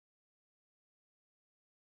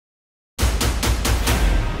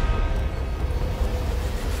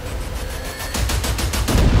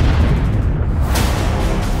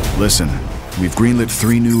Listen, we've greenlit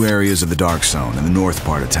 3 new areas of the Dark Zone in the north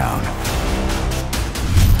part of town.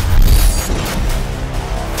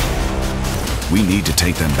 We need to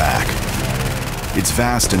take them back. It's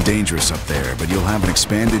vast and dangerous up there, but you'll have an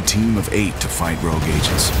expanded team of 8 to fight rogue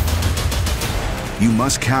agents. You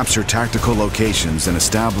must capture tactical locations and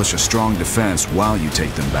establish a strong defense while you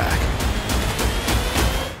take them back.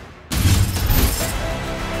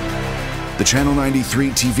 The Channel 93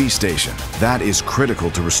 TV station. That is critical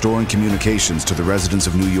to restoring communications to the residents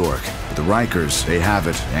of New York. But the Rikers, they have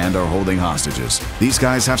it and are holding hostages. These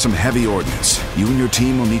guys have some heavy ordnance. You and your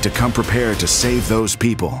team will need to come prepared to save those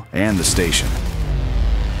people and the station.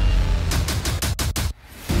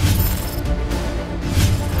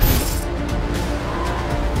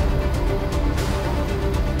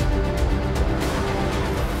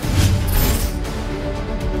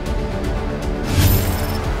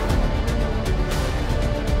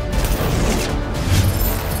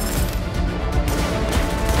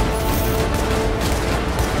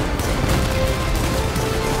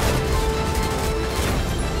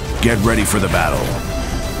 Get ready for the battle.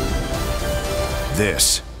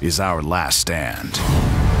 This is our last stand.